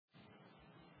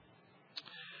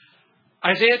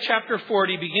Isaiah chapter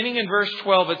 40, beginning in verse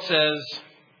 12, it says,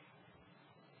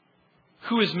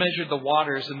 "Who has measured the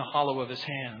waters in the hollow of his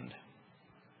hand,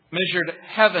 measured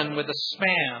heaven with a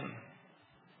span,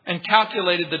 and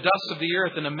calculated the dust of the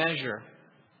earth in a measure,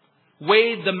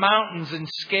 weighed the mountains in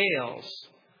scales,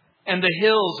 and the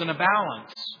hills in a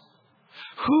balance?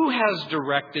 Who has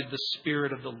directed the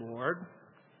Spirit of the Lord?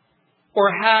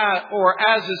 Or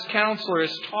as his counselor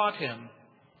has taught him?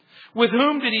 With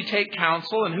whom did he take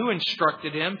counsel, and who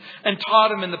instructed him, and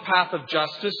taught him in the path of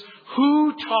justice?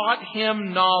 Who taught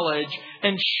him knowledge,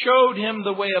 and showed him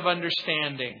the way of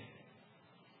understanding?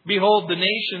 Behold, the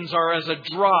nations are as a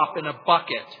drop in a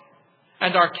bucket,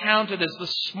 and are counted as the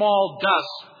small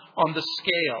dust on the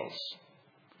scales.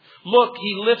 Look,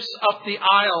 he lifts up the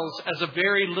isles as a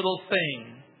very little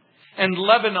thing, and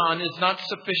Lebanon is not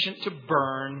sufficient to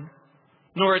burn,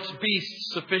 nor its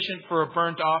beasts sufficient for a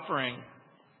burnt offering.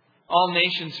 All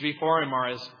nations before him are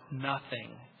as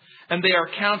nothing, and they are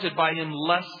counted by him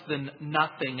less than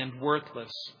nothing and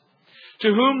worthless.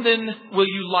 To whom then will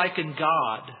you liken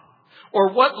God? Or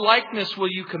what likeness will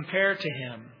you compare to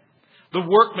him? The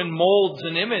workman molds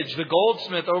an image, the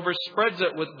goldsmith overspreads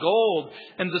it with gold,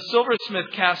 and the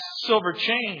silversmith casts silver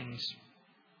chains.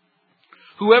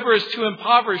 Whoever is too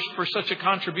impoverished for such a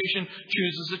contribution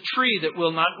chooses a tree that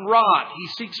will not rot. He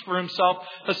seeks for himself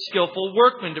a skillful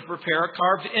workman to prepare a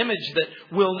carved image that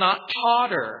will not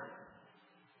totter.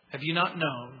 Have you not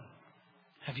known?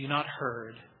 Have you not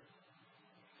heard?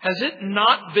 Has it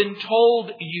not been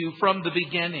told you from the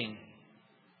beginning?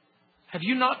 Have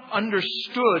you not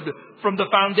understood from the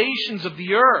foundations of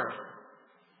the earth?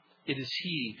 It is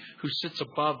He who sits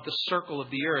above the circle of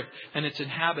the earth, and its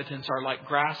inhabitants are like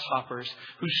grasshoppers,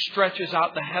 who stretches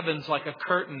out the heavens like a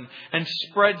curtain and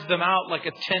spreads them out like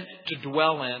a tent to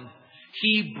dwell in.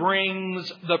 He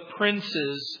brings the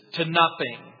princes to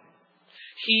nothing.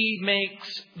 He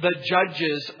makes the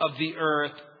judges of the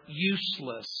earth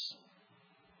useless.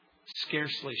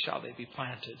 Scarcely shall they be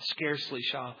planted. Scarcely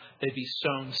shall they be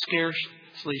sown.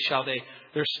 Scarcely shall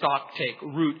their stalk take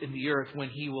root in the earth, when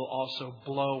He will also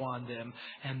blow on them,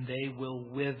 and they will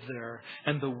wither,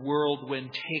 and the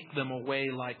whirlwind take them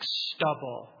away like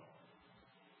stubble.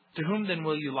 To whom then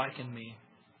will you liken me?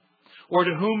 Or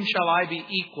to whom shall I be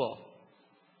equal?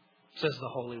 Says the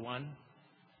Holy One.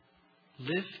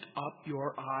 Lift up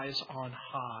your eyes on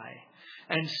high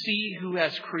and see who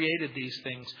has created these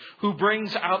things, who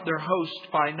brings out their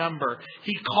host by number.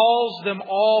 He calls them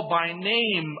all by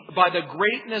name, by the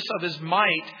greatness of His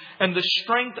might and the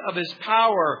strength of His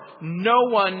power.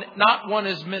 Not one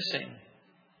is missing.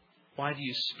 Why do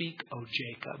you speak, O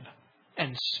Jacob,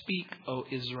 and speak, O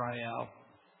Israel?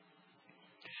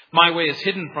 My way is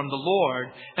hidden from the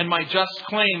Lord, and my just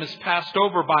claim is passed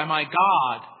over by my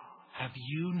God. Have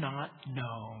you not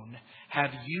known?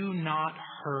 Have you not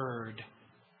heard?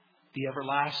 The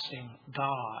everlasting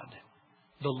God,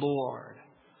 the Lord,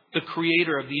 the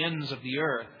Creator of the ends of the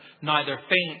earth, neither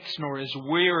faints nor is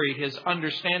weary. His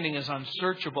understanding is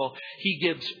unsearchable. He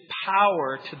gives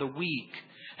power to the weak,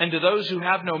 and to those who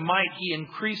have no might He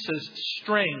increases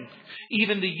strength.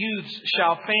 Even the youths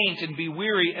shall faint and be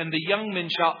weary, and the young men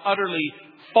shall utterly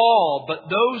fall. But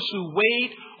those who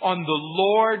wait on the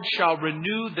Lord shall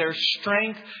renew their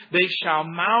strength. They shall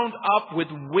mount up with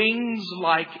wings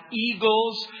like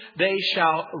eagles. They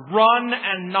shall run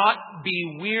and not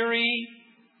be weary.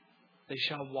 They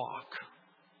shall walk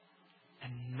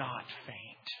and not faint.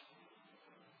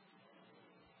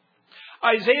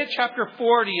 Isaiah chapter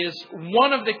 40 is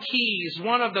one of the keys,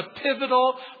 one of the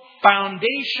pivotal,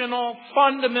 foundational,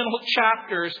 fundamental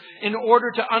chapters in order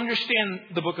to understand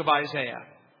the book of Isaiah.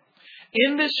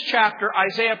 In this chapter,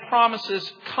 Isaiah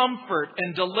promises comfort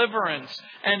and deliverance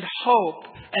and hope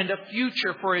and a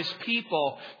future for His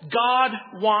people. God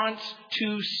wants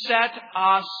to set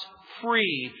us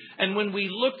free. And when we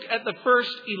looked at the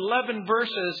first 11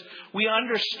 verses, we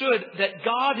understood that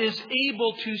God is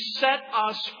able to set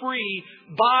us free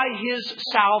by His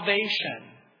salvation.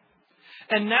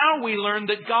 And now we learn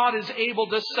that God is able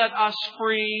to set us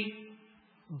free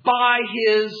by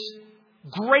His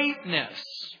greatness.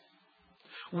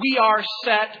 We are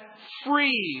set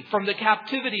free from the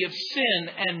captivity of sin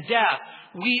and death.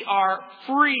 We are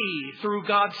free through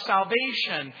God's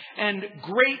salvation and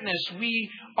greatness. We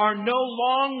are no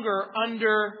longer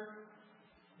under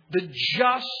the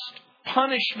just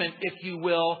punishment, if you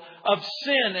will, of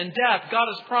sin and death. God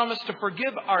has promised to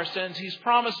forgive our sins. He's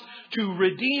promised to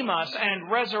redeem us and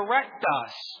resurrect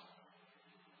us.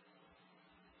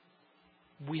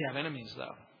 We have enemies,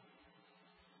 though.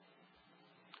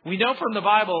 We know from the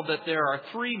Bible that there are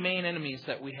three main enemies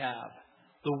that we have: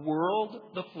 the world,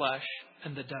 the flesh,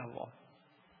 and the devil.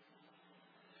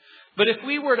 But if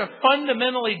we were to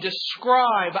fundamentally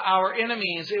describe our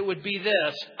enemies, it would be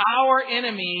this. Our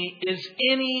enemy is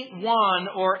anyone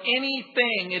or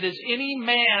anything. It is any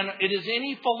man. It is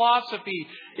any philosophy.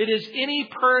 It is any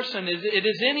person. It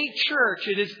is any church.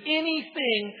 It is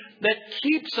anything that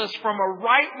keeps us from a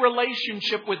right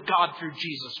relationship with God through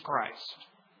Jesus Christ.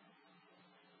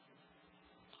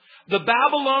 The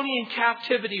Babylonian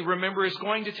captivity, remember, is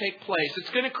going to take place.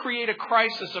 It's going to create a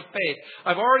crisis of faith.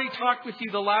 I've already talked with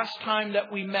you the last time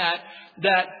that we met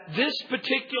that this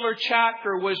particular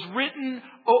chapter was written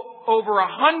over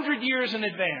 100 years in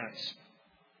advance.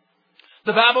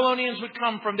 The Babylonians would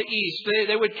come from the east.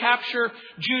 They would capture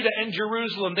Judah and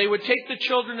Jerusalem. They would take the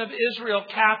children of Israel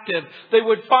captive. They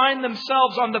would find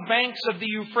themselves on the banks of the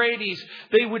Euphrates.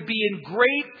 They would be in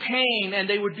great pain and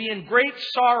they would be in great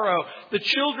sorrow. The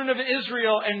children of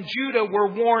Israel and Judah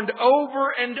were warned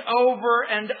over and over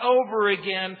and over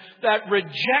again that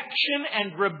rejection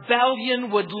and rebellion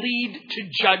would lead to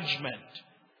judgment.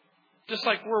 Just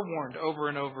like we're warned over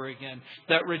and over again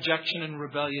that rejection and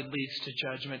rebellion leads to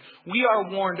judgment. We are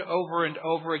warned over and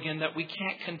over again that we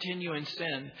can't continue in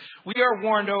sin. We are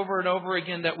warned over and over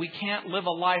again that we can't live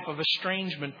a life of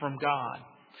estrangement from God.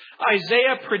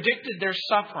 Isaiah predicted their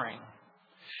suffering.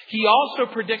 He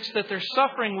also predicts that their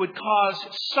suffering would cause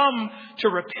some to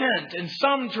repent and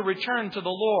some to return to the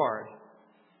Lord.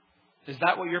 Is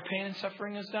that what your pain and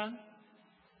suffering has done?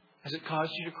 Has it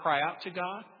caused you to cry out to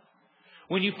God?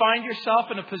 When you find yourself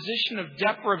in a position of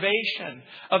deprivation,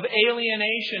 of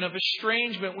alienation, of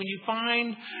estrangement, when you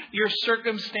find your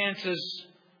circumstances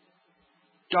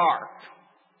dark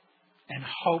and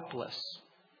hopeless,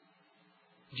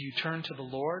 do you turn to the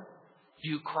Lord? Do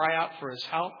you cry out for His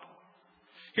help?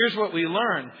 Here's what we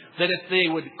learn, that if they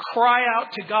would cry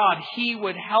out to God, He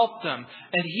would help them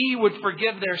and He would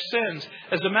forgive their sins.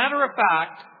 As a matter of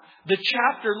fact, the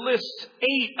chapter lists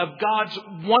 8 of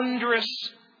God's wondrous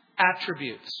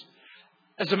attributes.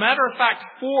 As a matter of fact,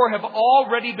 4 have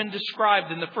already been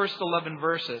described in the first 11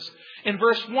 verses. In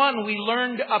verse 1, we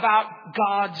learned about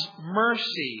God's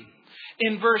mercy.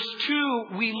 In verse 2,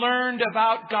 we learned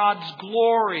about God's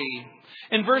glory.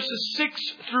 In verses 6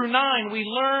 through 9, we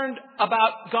learned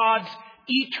about God's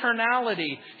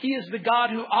eternality. He is the God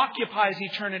who occupies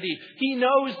eternity. He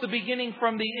knows the beginning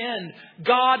from the end.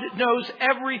 God knows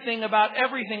everything about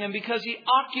everything. And because He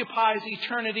occupies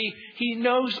eternity, He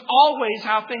knows always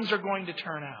how things are going to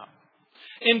turn out.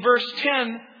 In verse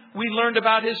 10, we learned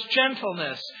about His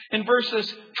gentleness. In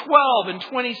verses 12 and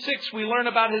 26, we learn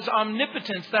about His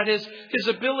omnipotence, that is, His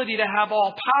ability to have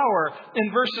all power.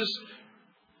 In verses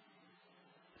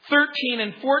 13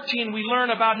 and 14, we learn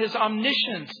about His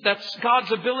omniscience. That's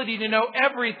God's ability to know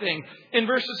everything. In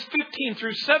verses 15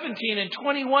 through 17 and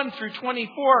 21 through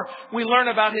 24, we learn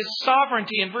about His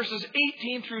sovereignty. In verses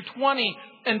 18 through 20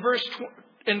 and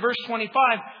in verse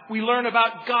 25, we learn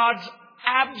about God's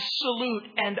absolute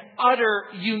and utter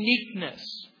uniqueness.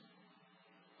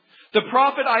 The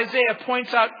prophet Isaiah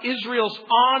points out Israel's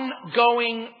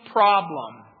ongoing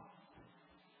problem.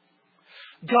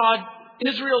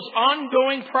 Israel's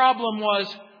ongoing problem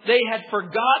was they had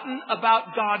forgotten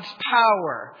about God's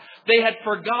power. They had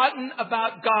forgotten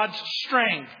about God's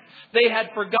strength. They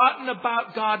had forgotten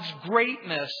about God's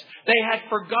greatness. They had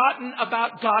forgotten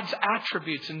about God's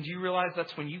attributes. And do you realize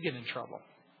that's when you get in trouble?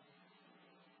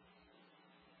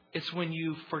 It's when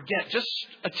you forget, just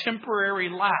a temporary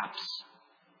lapse.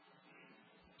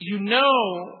 You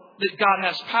know that God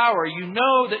has power. You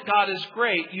know that God is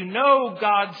great. You know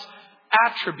God's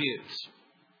attributes.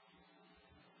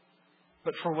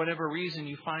 But for whatever reason,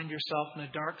 you find yourself in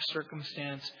a dark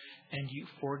circumstance and you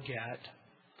forget.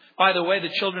 By the way,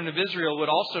 the children of Israel would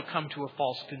also come to a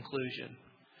false conclusion.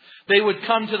 They would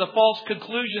come to the false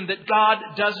conclusion that God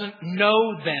doesn't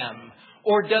know them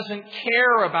or doesn't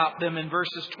care about them in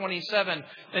verses 27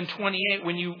 and 28.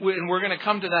 And we're going to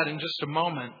come to that in just a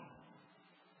moment.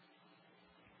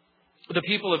 The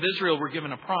people of Israel were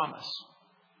given a promise.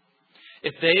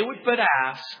 If they would but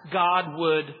ask, God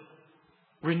would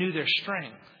renew their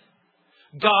strength.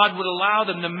 God would allow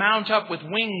them to mount up with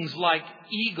wings like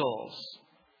eagles.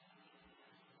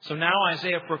 So now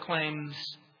Isaiah proclaims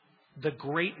the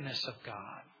greatness of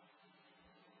God.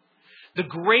 The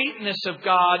greatness of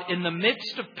God in the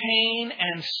midst of pain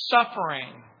and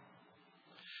suffering.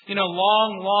 You know,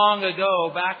 long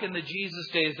ago, back in the Jesus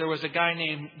days, there was a guy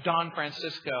named Don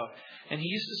Francisco, and he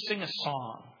used to sing a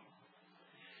song.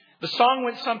 The song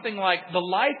went something like, "The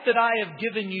life that I have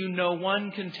given you, no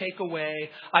one can take away.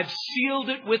 I've sealed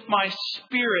it with my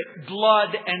spirit,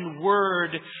 blood, and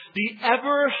word. The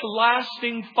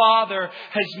everlasting Father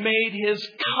has made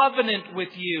His covenant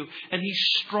with you, and He's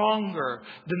stronger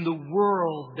than the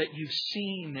world that you've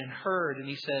seen and heard." And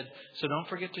He said, "So don't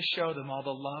forget to show them all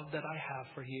the love that I have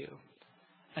for you.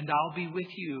 And I'll be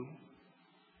with you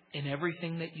in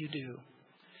everything that you do."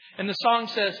 And the song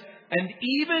says, "And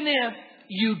even if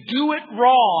you do it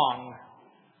wrong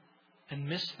and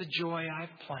miss the joy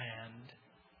I've planned,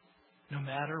 no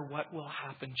matter what will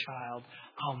happen, child,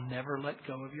 I'll never let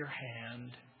go of your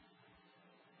hand.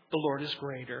 The Lord is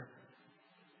greater.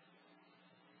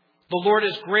 The Lord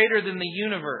is greater than the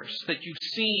universe that you've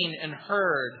seen and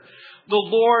heard. The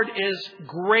Lord is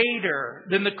greater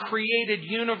than the created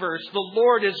universe. The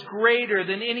Lord is greater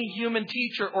than any human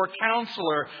teacher or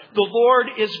counselor. The Lord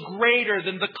is greater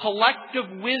than the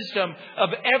collective wisdom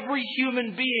of every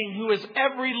human being who has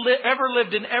ever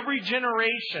lived in every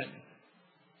generation."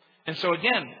 And so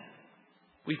again,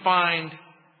 we find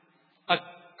a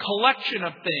collection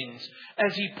of things.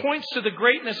 As he points to the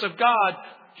greatness of God,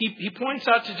 he points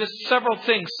out to just several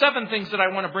things, 7 things that I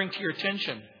want to bring to your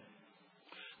attention.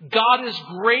 God is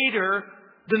greater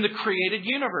than the created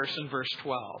universe in verse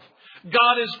 12.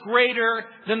 God is greater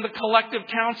than the collective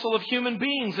counsel of human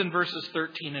beings in verses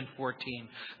 13 and 14.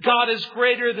 God is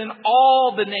greater than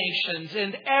all the nations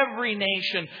and every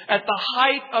nation at the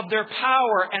height of their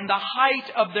power and the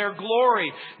height of their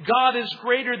glory. God is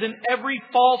greater than every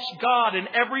false god and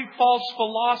every false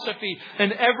philosophy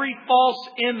and every false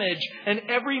image and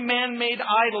every man-made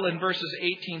idol in verses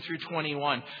 18 through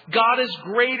 21. God is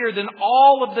greater than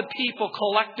all of the people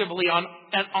collectively on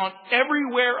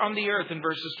everywhere on the earth in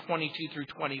verses 22 through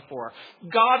 24.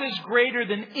 God is greater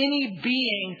than any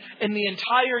being in the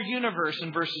entire universe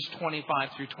in verses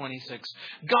 25 through 26.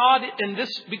 God, and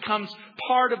this becomes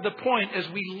part of the point as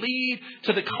we lead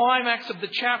to the climax of the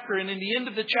chapter and in the end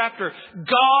of the chapter,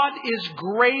 God is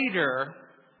greater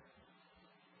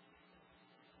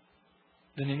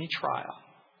than any trial,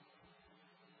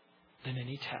 than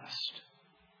any test,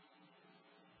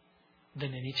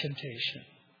 than any temptation,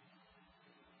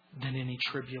 than any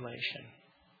tribulation.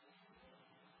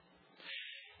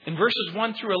 In verses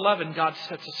 1 through 11, God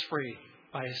sets us free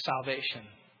by His salvation.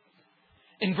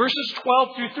 In verses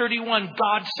 12 through 31,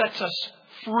 God sets us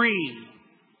free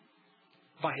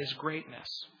by His greatness.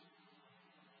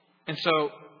 And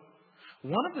so,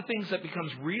 one of the things that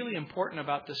becomes really important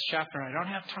about this chapter, and I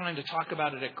don't have time to talk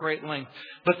about it at great length,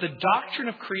 but the doctrine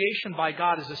of creation by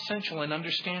God is essential in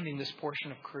understanding this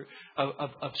portion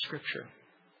of Scripture.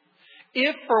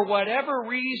 If for whatever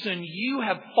reason you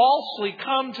have falsely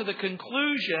come to the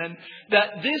conclusion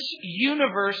that this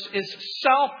universe is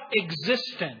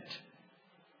self-existent,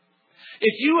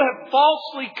 if you have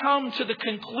falsely come to the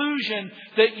conclusion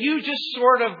that you just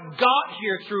sort of got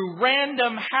here through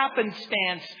random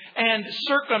happenstance and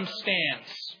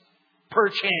circumstance,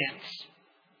 perchance,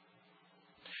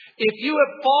 if you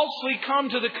have falsely come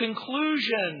to the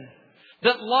conclusion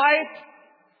that life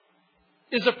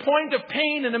is a point of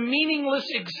pain and a meaningless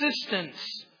existence,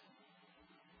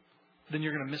 then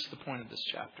you're going to miss the point of this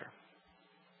chapter.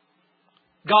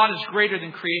 God is greater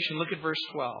than creation. Look at verse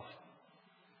 12.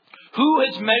 Who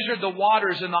has measured the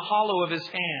waters in the hollow of His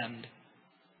hand?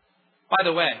 By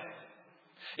the way,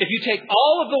 if you take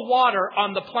all of the water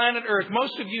on the planet Earth,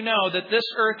 most of you know that this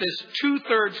Earth is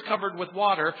 2/3 covered with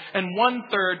water and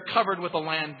 1/3 covered with a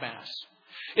landmass.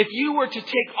 If you were to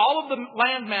take all of the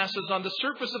land masses on the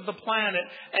surface of the planet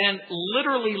and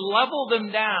literally level them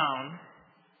down,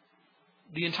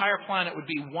 the entire planet would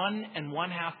be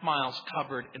 1.5 miles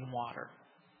covered in water.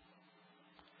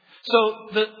 So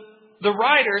the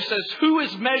writer says, who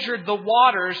has measured the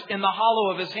waters in the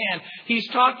hollow of His hand? He's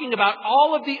talking about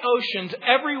all of the oceans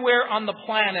everywhere on the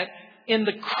planet in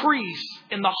the crease,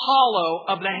 in the hollow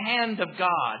of the hand of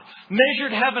God.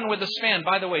 Measured heaven with a span.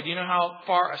 By the way, do you know how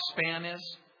far a span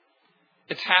is?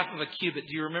 It's half of a cubit.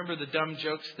 Do you remember the dumb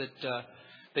jokes that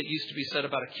used to be said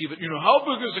about a cubit? You know, how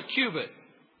big is a cubit?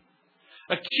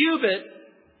 A cubit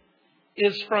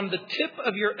is from the tip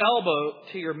of your elbow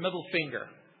to your middle finger.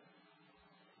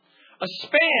 A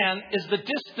span is the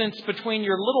distance between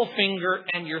your little finger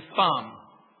and your thumb.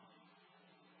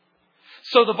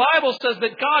 So the Bible says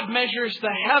that God measures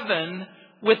the heaven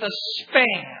with a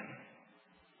span.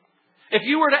 If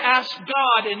you were to ask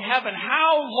God in heaven,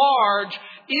 how large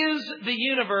is the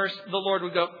universe? The Lord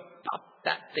would go, about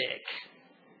that big.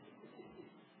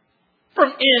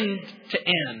 From end to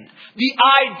end. The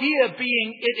idea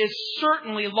being it is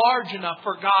certainly large enough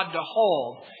for God to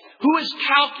hold. Who has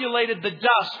calculated the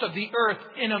dust of the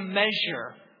earth in a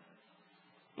measure?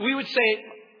 We would say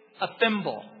a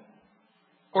thimble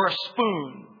or a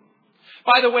spoon.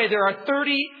 By the way, there are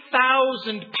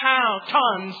 30,000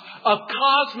 tons of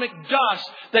cosmic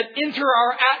dust that enter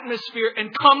our atmosphere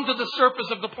and come to the surface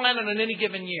of the planet in any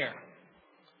given year.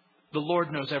 The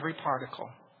Lord knows every particle.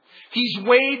 He's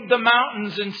weighed the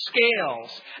mountains in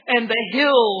scales and the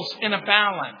hills in a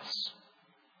balance.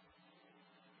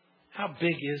 How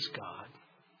big is God?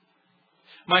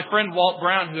 My friend Walt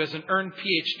Brown, who has an earned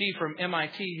PhD from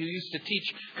MIT, who used to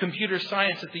teach computer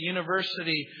science at the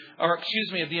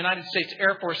of the United States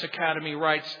Air Force Academy,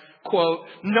 writes, quote,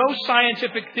 "No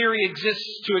scientific theory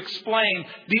exists to explain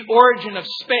the origin of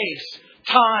space,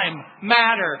 time,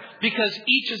 matter, because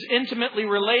each is intimately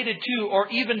related to or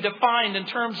even defined in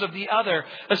terms of the other.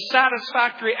 A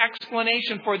satisfactory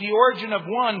explanation for the origin of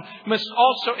one must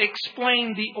also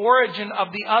explain the origin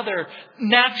of the other.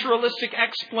 Naturalistic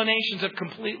explanations have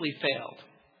completely failed."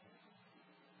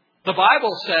 The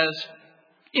Bible says,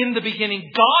 in the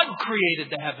beginning, God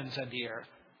created the heavens and the earth.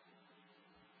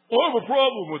 Well, I have a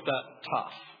problem with that.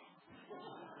 Tough.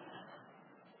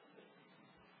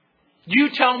 You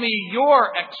tell me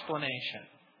your explanation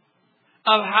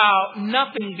of how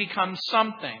nothing becomes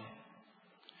something.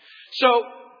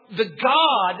 So the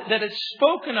God that is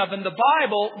spoken of in the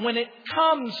Bible, when it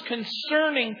comes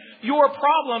concerning your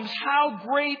problems, how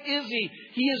great is He?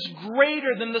 He is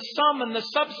greater than the sum and the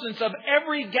substance of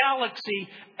every galaxy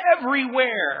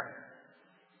everywhere.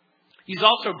 He's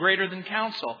also greater than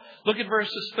counsel. Look at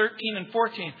verses 13 and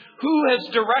 14. Who has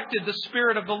directed the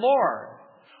Spirit of the Lord?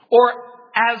 Or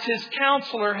as His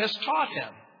counselor has taught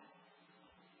Him?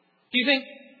 Do you think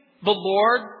the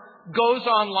Lord goes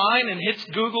online and hits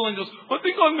Google and goes, "I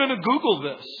think I'm going to Google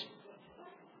this"?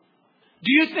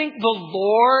 Do you think the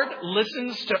Lord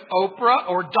listens to Oprah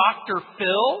or Dr.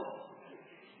 Phil?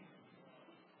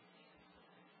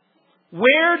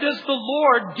 Where does the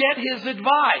Lord get His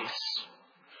advice?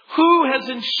 Who has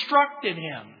instructed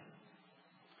Him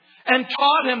and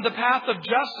taught Him the path of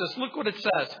justice? Look what it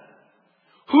says.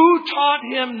 Who taught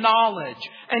Him knowledge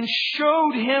and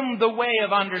showed Him the way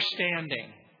of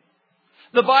understanding?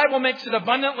 The Bible makes it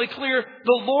abundantly clear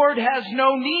the Lord has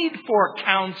no need for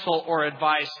counsel or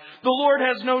advice. The Lord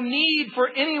has no need for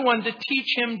anyone to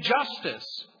teach Him justice.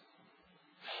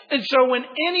 And so when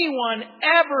anyone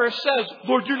ever says,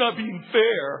 "Lord, you're not being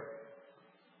fair,"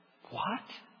 what?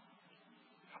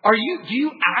 Do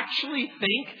you actually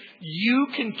think you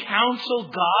can counsel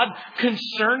God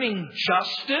concerning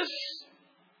justice?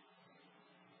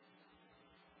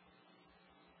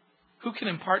 Who can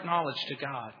impart knowledge to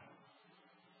God?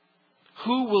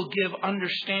 Who will give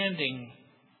understanding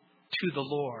to the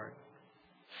Lord?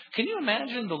 Can you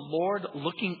imagine the Lord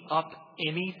looking up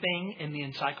anything in the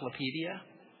encyclopedia?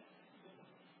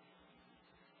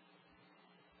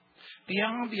 The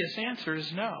obvious answer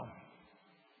is no.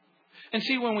 And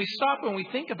see, when we stop and we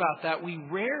think about that, we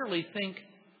rarely think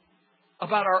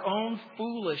about our own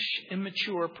foolish,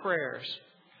 immature prayers.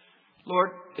 Lord,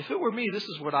 if it were me, this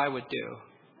is what I would do.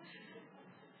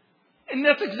 And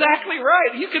that's exactly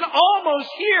right. You can almost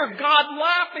hear God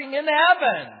laughing in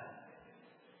heaven.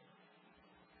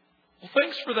 Well,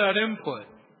 thanks for that input.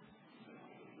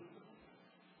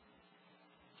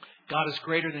 God is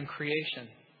greater than creation.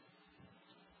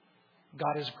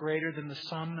 God is greater than the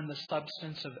sum and the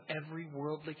substance of every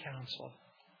worldly counsel.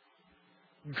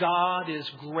 God is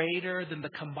greater than the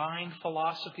combined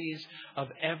philosophies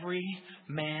of every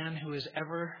man who has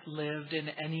ever lived in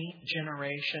any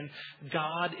generation.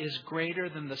 God is greater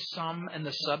than the sum and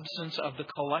the substance of the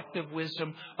collective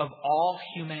wisdom of all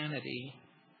humanity.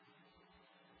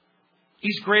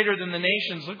 He's greater than the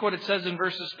nations. Look what it says in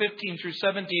verses 15 through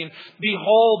 17.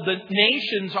 Behold, the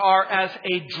nations are as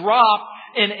a drop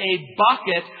in a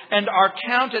bucket and are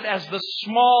counted as the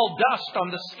small dust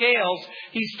on the scales.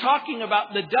 He's talking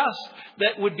about the dust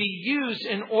that would be used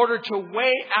in order to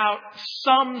weigh out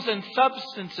sums and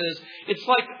substances. It's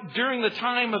like during the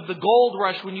time of the gold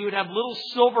rush when you would have little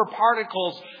silver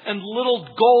particles and little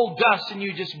gold dust and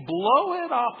you just blow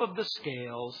it off of the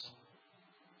scales.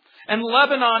 And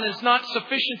Lebanon is not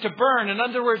sufficient to burn. In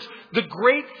other words, the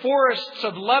great forests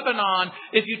of Lebanon,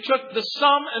 if you took the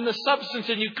sum and the substance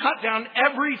and you cut down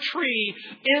every tree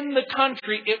in the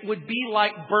country, it would be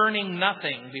like burning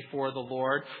nothing before the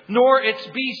Lord, nor its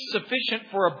be sufficient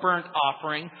for a burnt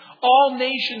offering. All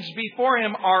nations before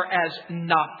Him are as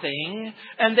nothing,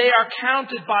 and they are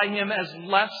counted by Him as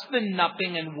less than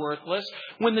nothing and worthless.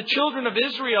 When the children of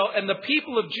Israel and the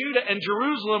people of Judah and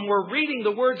Jerusalem were reading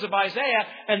the words of Isaiah,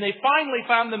 and they they finally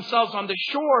found themselves on the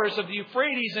shores of the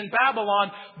Euphrates in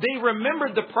Babylon, they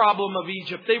remembered the problem of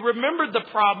Egypt. They remembered the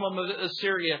problem of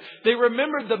Assyria. They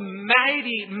remembered the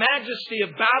mighty majesty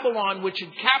of Babylon, which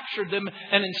had captured them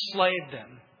and enslaved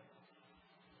them.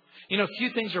 You know, few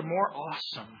things are more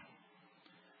awesome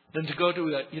than to go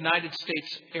to a United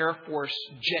States Air Force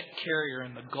jet carrier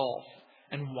in the Gulf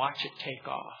and watch it take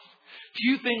off.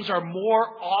 Few things are more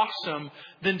awesome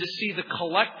than to see the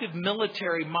collective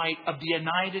military might of the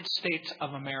United States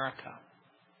of America.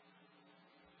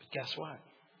 But guess what?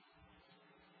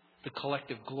 The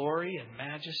collective glory and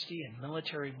majesty and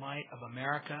military might of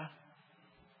America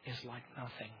is like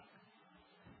nothing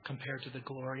compared to the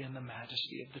glory and the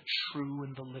majesty of the true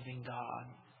and the living God.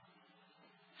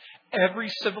 Every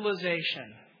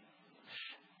civilization,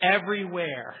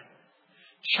 everywhere,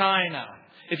 China,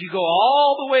 if you go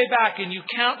all the way back and you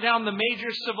count down the major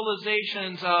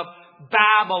civilizations of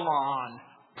Babylon,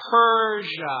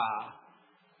 Persia,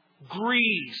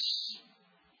 Greece,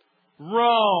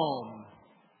 Rome,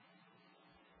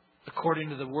 according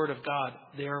to the Word of God,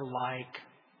 they're like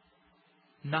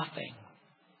nothing.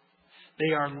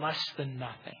 They are less than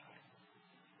nothing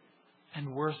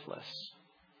and worthless.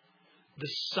 The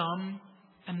sum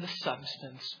and the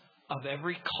substance of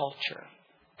every culture,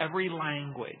 every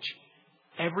language,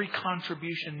 every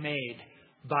contribution made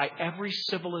by every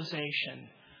civilization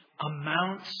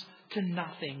amounts to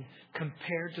nothing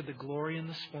compared to the glory and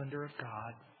the splendor of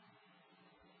God.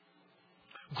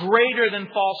 Greater than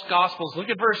false gospels. Look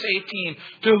at verse 18.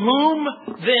 To whom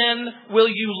then will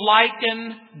you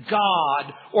liken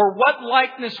God? Or what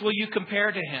likeness will you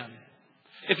compare to Him?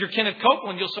 If you're Kenneth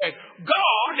Copeland, you'll say,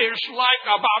 God is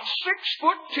like about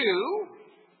 6'2".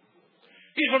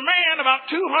 He's a man about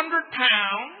 200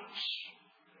 pounds.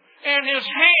 And his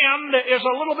hand is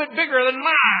a little bit bigger than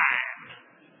mine.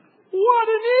 What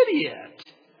an idiot.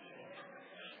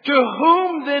 To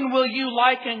whom then will you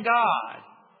liken God?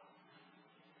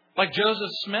 Like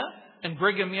Joseph Smith and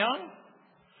Brigham Young?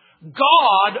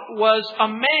 God was a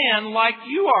man like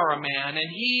you are a man, and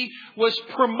He was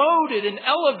promoted and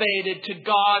elevated to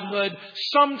godhood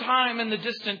sometime in the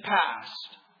distant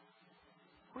past.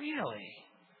 Really?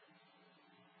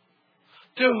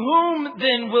 To whom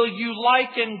then will you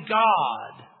liken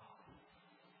God?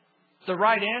 The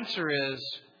right answer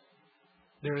is,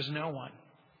 there is no one,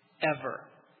 ever,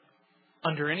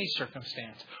 under any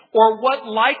circumstance. Or what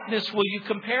likeness will you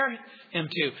compare Him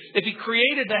to? If He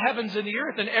created the heavens and the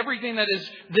earth and everything that is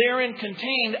therein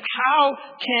contained, how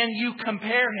can you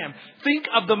compare Him? Think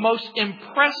of the most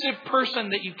impressive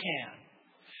person that you can.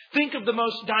 Think of the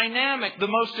most dynamic, the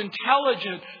most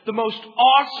intelligent, the most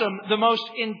awesome, the most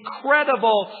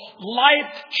incredible,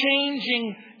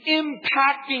 life-changing,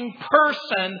 impacting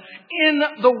person in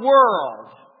the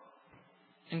world.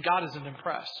 And God isn't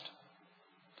impressed.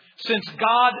 Since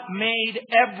God made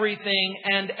everything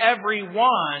and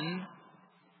everyone,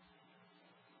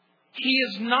 He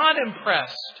is not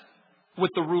impressed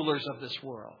with the rulers of this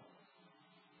world.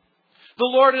 The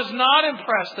Lord is not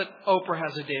impressed that Oprah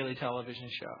has a daily television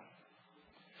show.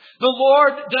 The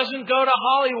Lord doesn't go to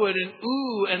Hollywood and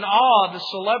ooh and awe the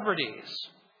celebrities.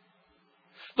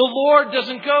 The Lord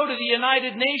doesn't go to the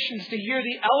United Nations to hear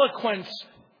the eloquence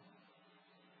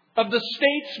of the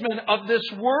statesmen of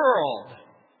this world.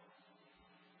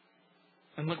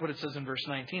 And look what it says in verse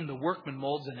 19. The workman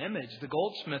molds an image. The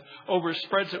goldsmith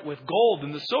overspreads it with gold.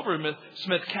 And the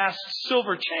silversmith casts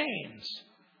silver chains.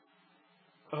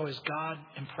 Oh, is God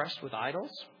impressed with idols?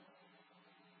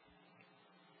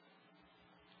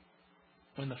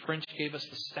 When the French gave us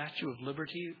the Statue of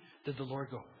Liberty, did the Lord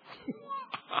go?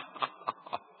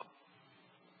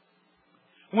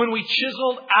 When we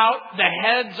chiseled out the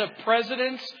heads of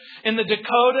presidents in the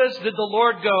Dakotas, did the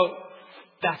Lord go,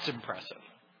 that's impressive?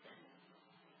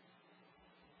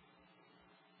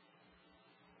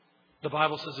 The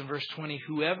Bible says in verse 20,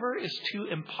 whoever is too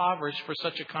impoverished for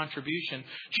such a contribution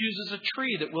chooses a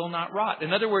tree that will not rot.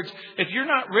 In other words, if you're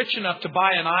not rich enough to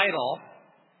buy an idol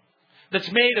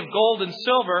that's made of gold and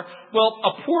silver, well,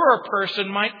 a poorer person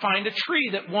might find a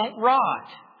tree that won't rot.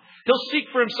 He'll seek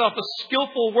for himself a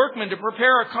skillful workman to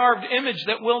prepare a carved image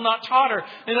that will not totter.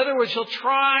 In other words, he'll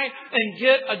try and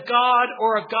get a god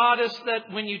or a goddess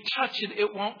that when you touch it,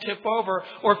 it won't tip over.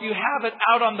 Or if you have it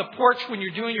out on the porch when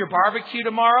you're doing your barbecue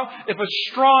tomorrow, if a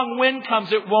strong wind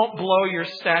comes, it won't blow your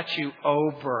statue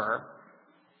over.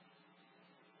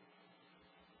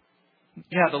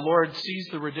 Yeah, the Lord sees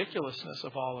the ridiculousness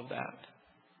of all of that.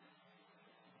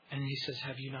 And He says,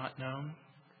 have you not known?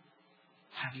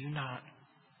 Have you not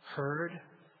heard?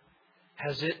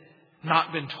 Has it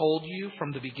not been told you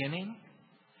from the beginning?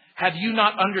 Have you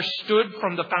not understood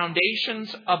from the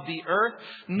foundations of the earth?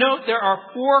 Note there are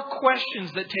 4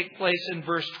 questions that take place in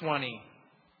verse 20.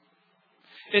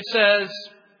 It says,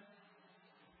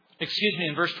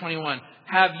 in verse 21,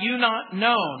 have you not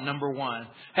known, number 1?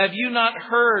 Have you not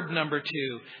heard, number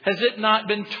 2? Has it not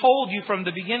been told you from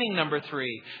the beginning, number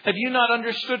 3? Have you not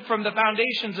understood from the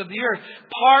foundations of the earth?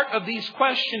 Part of these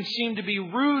questions seem to be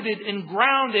rooted and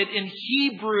grounded in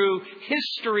Hebrew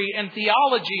history and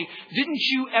theology. Didn't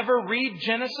you ever read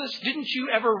Genesis? Didn't you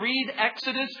ever read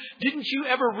Exodus? Didn't you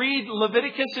ever read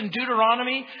Leviticus and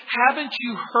Deuteronomy? Haven't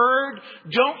you heard?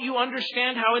 Don't you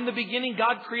understand how in the beginning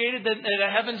God created the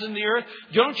heavens and the earth?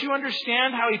 Don't you understand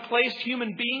how He placed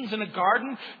human beings in a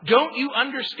garden? Don't you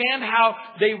understand how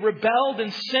they rebelled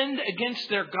and sinned against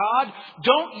their God?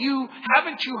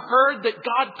 Haven't you heard that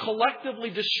God collectively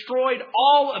destroyed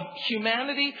all of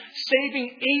humanity,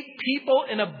 saving 8 people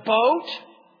in a boat?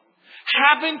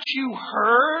 Haven't you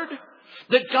heard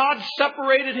that God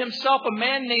separated Himself, a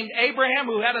man named Abraham,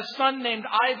 who had a son named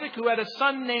Isaac, who had a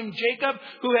son named Jacob,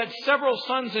 who had several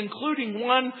sons, including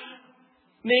one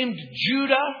named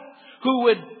Judah, who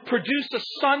would produce a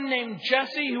son named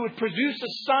Jesse, who would produce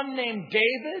a son named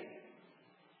David?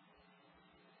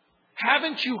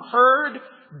 Haven't you heard?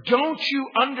 Don't you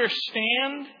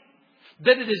understand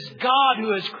that it is God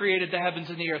who has created the heavens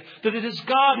and the earth? That it is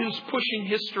God who's pushing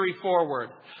history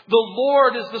forward. The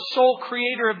Lord is the sole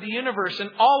creator of the universe and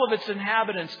all of its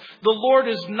inhabitants. The Lord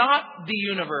is not the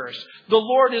universe. The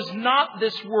Lord is not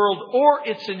this world or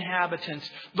its inhabitants.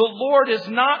 The Lord is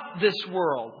not this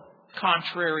world.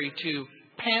 Contrary to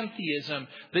pantheism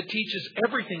that teaches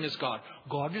everything is God.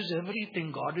 God is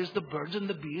everything. God is the birds and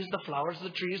the bees, the flowers, the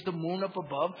trees, the moon up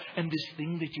above, and this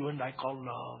thing that you and I call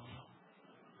love.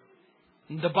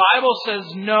 The Bible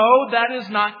says, no, that is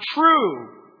not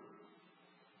true.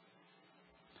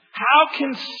 How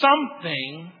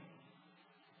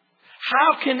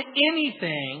can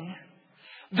anything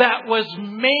that was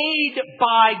made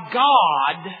by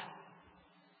God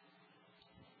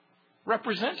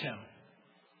represent Him?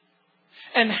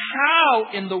 And how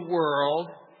in the world,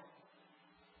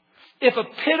 if a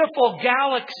pitiful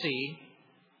galaxy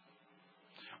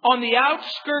on the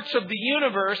outskirts of the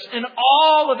universe in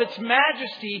all of its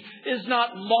majesty is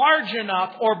not large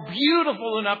enough or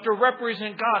beautiful enough to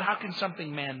represent God, how can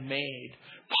something man-made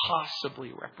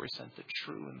possibly represent the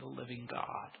true and the living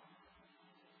God?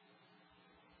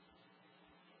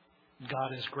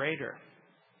 God is greater.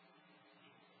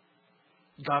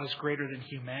 God is greater than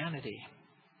humanity.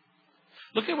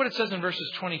 Look at what it says in verses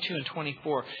 22 and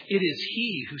 24. It is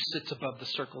He who sits above the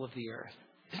circle of the earth.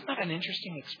 Isn't that an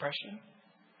interesting expression?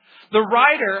 The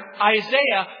writer,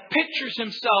 Isaiah, pictures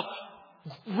himself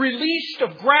released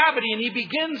of gravity, and he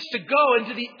begins to go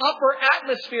into the upper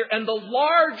atmosphere. And the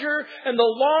larger and the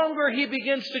longer he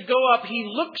begins to go up, he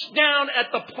looks down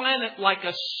at the planet like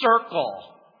a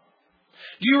circle.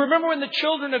 Do you remember when the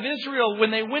children of Israel,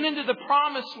 when they went into the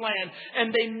promised land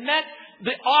and they met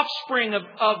the offspring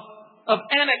of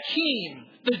Anakim,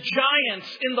 the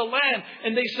giants in the land,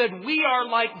 and they said, we are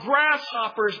like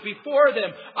grasshoppers before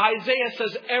them. Isaiah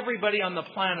says everybody on the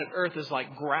planet Earth is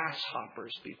like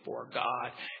grasshoppers before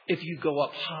God. If you go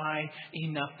up high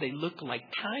enough, they look like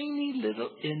tiny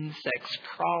little insects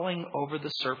crawling over the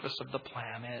surface of the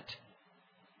planet,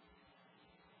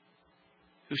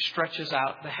 who stretches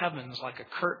out the heavens like a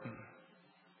curtain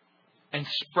and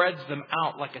spreads them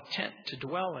out like a tent to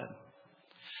dwell in.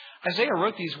 Isaiah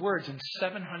wrote these words in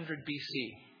 700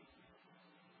 BC.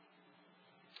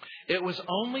 It was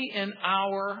only in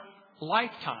our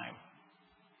lifetime,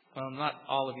 well, not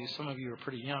all of you, some of you are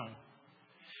pretty young.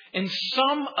 In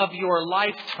some of your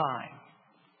lifetime,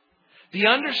 the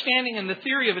understanding and the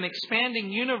theory of an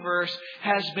expanding universe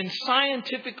has been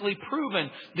scientifically proven.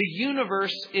 The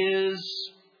universe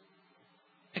is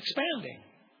expanding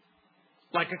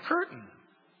like a curtain.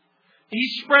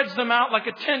 He spreads them out like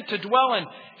a tent to dwell in.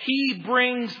 He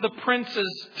brings the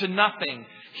princes to nothing.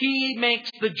 He makes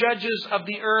the judges of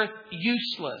the earth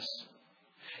useless.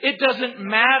 It doesn't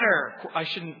matter.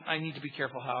 I need to be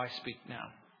careful how I speak now.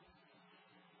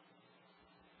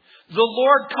 The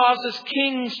Lord causes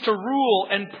kings to rule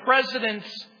and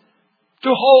presidents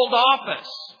to hold office.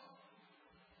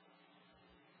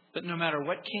 But no matter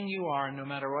what king you are, no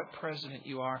matter what president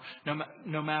you are,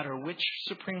 no matter which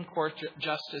Supreme Court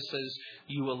justices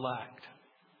you elect,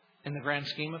 in the grand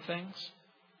scheme of things,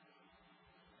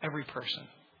 every person,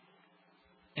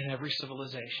 in every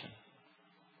civilization,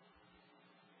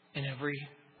 in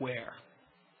everywhere,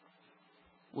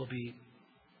 will be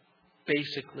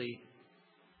basically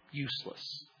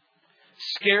useless.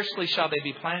 Scarcely shall they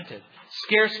be planted.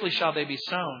 Scarcely shall they be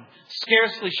sown.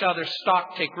 Scarcely shall their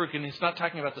stock take root. And he's not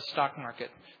talking about the stock market.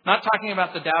 Not talking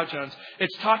about the Dow Jones.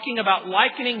 It's talking about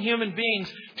likening human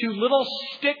beings to little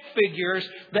stick figures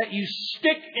that you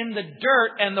stick in the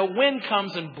dirt and the wind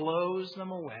comes and blows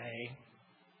them away.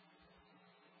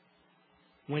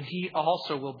 When He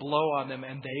also will blow on them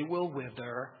and they will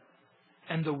wither,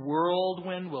 and the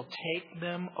whirlwind will take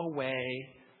them away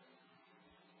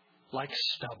like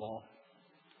stubble.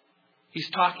 He's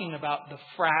talking about the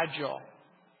fragile,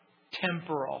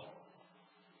 temporal,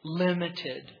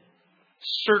 limited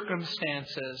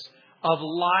circumstances of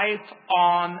life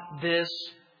on this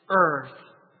earth.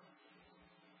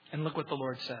 And look what the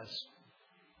Lord says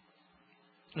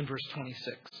in verse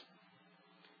 26.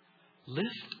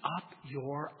 Lift up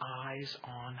your eyes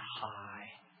on high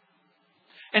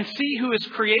and see who has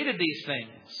created these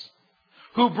things,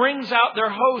 who brings out their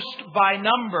host by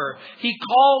number. He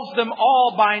calls them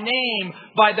all by name,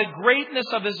 by the greatness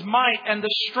of His might and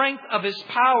the strength of His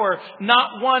power.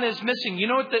 Not one is missing. You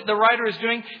know what the writer is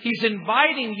doing? He's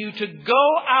inviting you to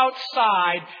go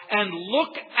outside and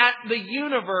look at the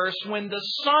universe when the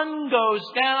sun goes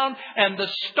down and the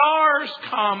stars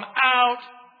come out.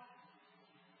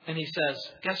 And he says,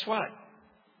 guess what?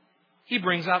 He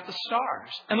brings out the stars.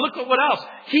 And look at what else.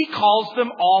 He calls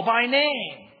them all by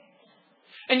name.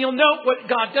 And you'll note what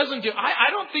God doesn't do. I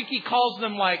don't think He calls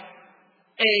them like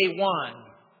A1,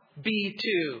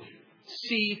 B2,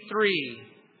 C3,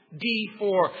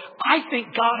 D4. I think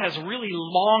God has really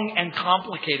long and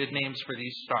complicated names for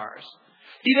these stars.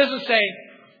 He doesn't say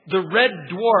the red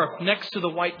dwarf next to the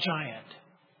white giant.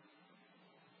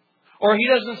 Or He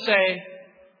doesn't say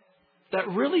that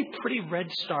really pretty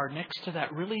red star next to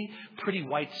that really pretty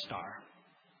white star.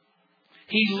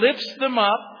 He lifts them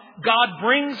up. God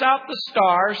brings out the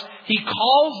stars. He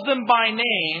calls them by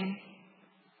name.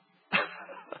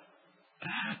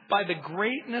 By the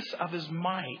greatness of His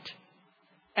might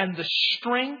and the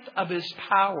strength of His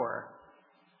power,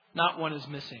 not one is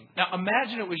missing. Now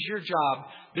imagine it was your job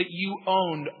that you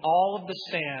owned all of the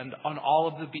sand on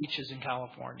all of the beaches in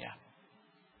California.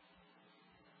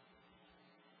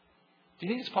 Do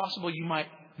you think it's possible you might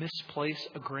misplace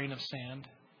a grain of sand?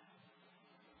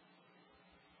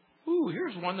 Ooh,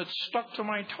 here's one that's stuck to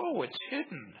my toe. It's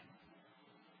hidden.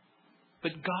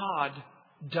 But God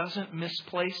doesn't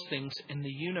misplace things in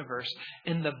the universe.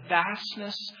 In the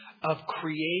vastness of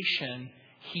creation,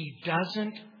 He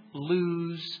doesn't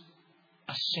lose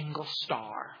a single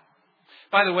star.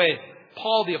 By the way,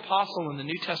 Paul the Apostle in the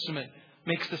New Testament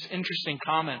makes this interesting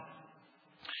comment.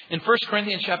 In 1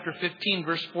 Corinthians chapter 15,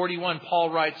 verse 41, Paul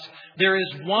writes, there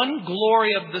is one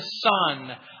glory of the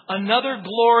sun, another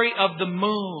glory of the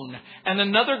moon, and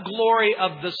another glory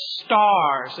of the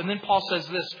stars. And then Paul says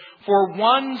this, for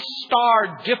one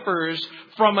star differs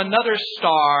from another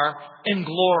star in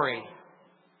glory.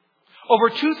 Over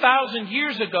 2,000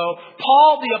 years ago,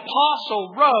 Paul the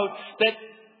Apostle wrote that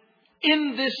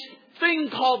in this thing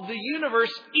called the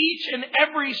universe, each and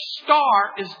every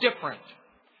star is different.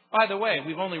 By the way,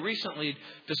 we've only recently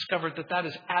discovered that that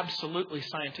is absolutely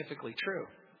scientifically true.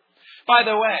 By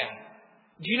the way,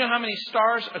 do you know how many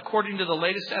stars, according to the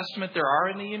latest estimate, there are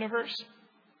in the universe?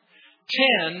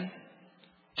 10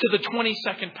 to the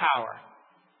 22nd power.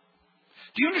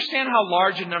 Do you understand how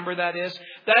large a number that is?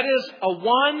 That is a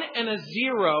 1 and a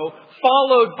 0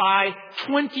 followed by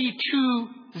 22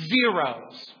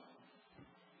 zeros.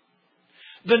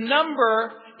 The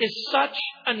number is such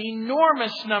an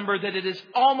enormous number that it is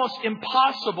almost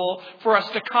impossible for us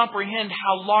to comprehend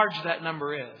how large that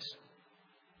number is.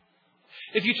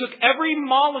 If you took every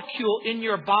molecule in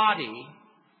your body,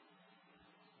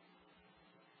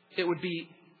 it would be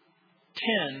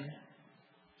 10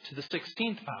 to the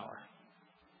 16th power.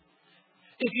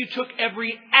 If you took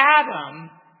every atom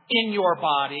in your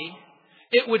body,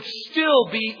 it would still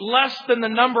be less than the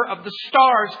number of the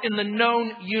stars in the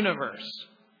known universe.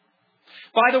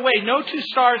 By the way, no two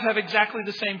stars have exactly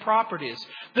the same properties.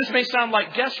 This may sound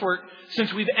like guesswork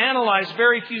since we've analyzed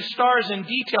very few stars in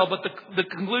detail, but the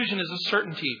conclusion is a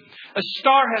certainty. A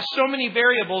star has so many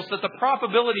variables that the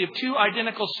probability of two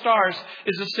identical stars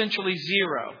is essentially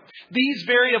zero. These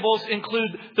variables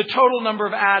include the total number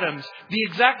of atoms, the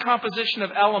exact composition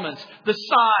of elements, the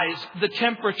size, the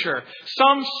temperature.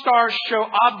 Some stars show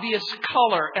obvious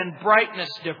color and brightness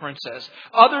differences.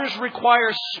 Others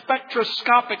require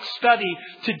spectroscopic study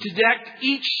to detect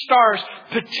each star's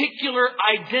particular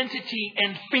identity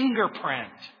and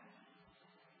fingerprint.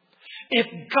 If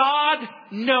God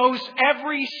knows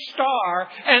every star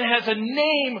and has a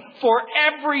name for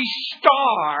every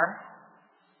star,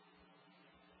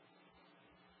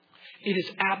 It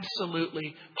is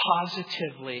absolutely,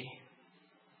 positively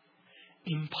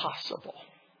impossible.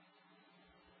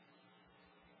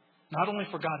 Not only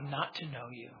for God not to know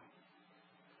you,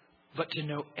 but to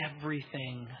know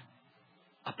everything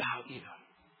about you.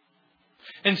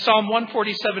 In Psalm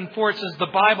 147:4 it says, the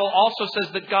Bible also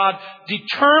says that God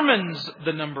determines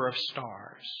the number of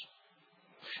stars.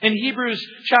 In Hebrews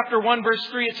chapter 1 verse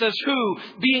 3 it says, who,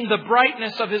 being the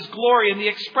brightness of His glory and the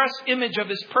express image of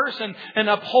His person, and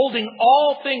upholding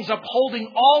all things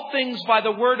by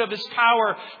the word of His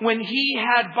power, when He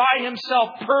had by Himself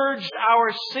purged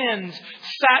our sins,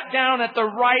 sat down at the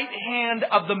right hand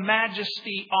of the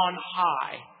Majesty on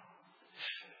high.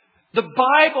 The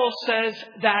Bible says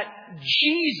that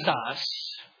Jesus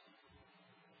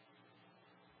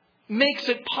makes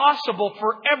it possible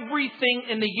for everything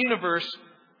in the universe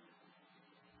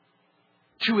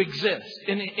to exist.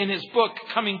 In his book,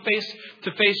 Coming Face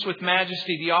to Face with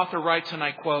Majesty, the author writes, and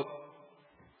I quote,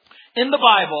 in the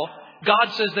Bible,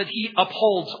 God says that He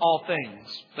upholds all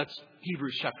things. That's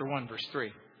Hebrews chapter 1, verse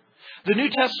 3. The New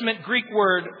Testament Greek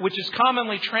word, which is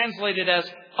commonly translated as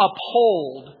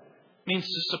uphold, means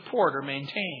to support or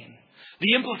maintain.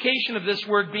 The implication of this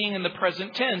word being in the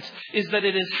present tense is that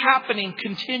it is happening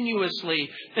continuously.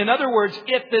 In other words,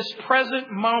 at this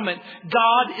present moment,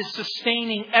 God is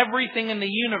sustaining everything in the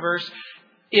universe.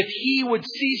 If He would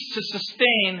cease to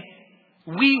sustain,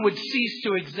 we would cease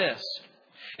to exist.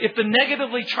 If the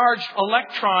negatively charged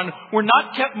electron were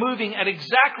not kept moving at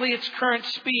exactly its current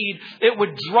speed, it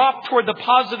would drop toward the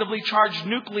positively charged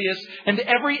nucleus and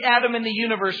every atom in the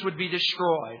universe would be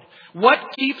destroyed. What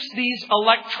keeps these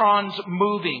electrons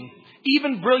moving?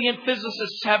 Even brilliant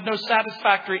physicists have no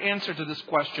satisfactory answer to this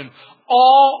question.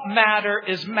 All matter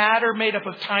is matter made up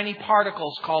of tiny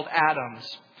particles called atoms.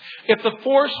 If the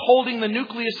force holding the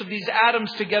nucleus of these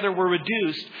atoms together were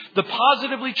reduced, the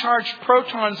positively charged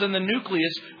protons in the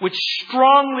nucleus, which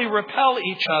strongly repel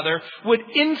each other, would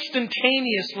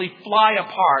instantaneously fly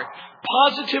apart.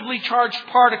 Positively charged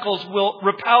particles will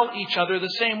repel each other the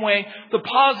same way the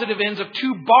positive ends of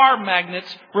two bar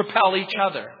magnets repel each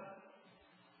other.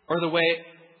 Or the way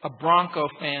a Bronco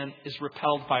fan is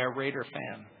repelled by a Raider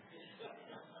fan.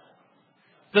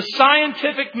 The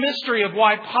scientific mystery of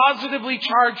why positively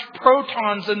charged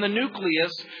protons in the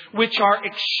nucleus, which are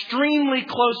extremely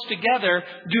close together,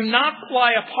 do not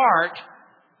fly apart,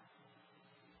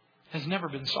 has never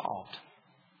been solved.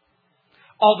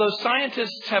 Although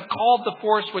scientists have called the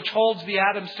force which holds the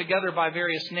atoms together by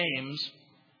various names,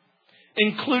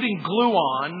 including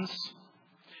gluons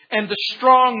and the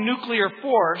strong nuclear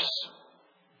force,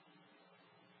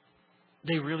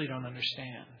 they really don't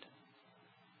understand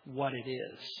what it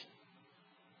is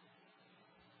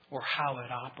or how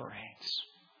it operates.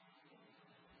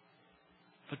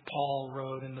 But Paul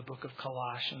wrote in the book of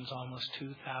Colossians almost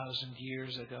 2,000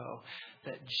 years ago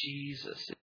that Jesus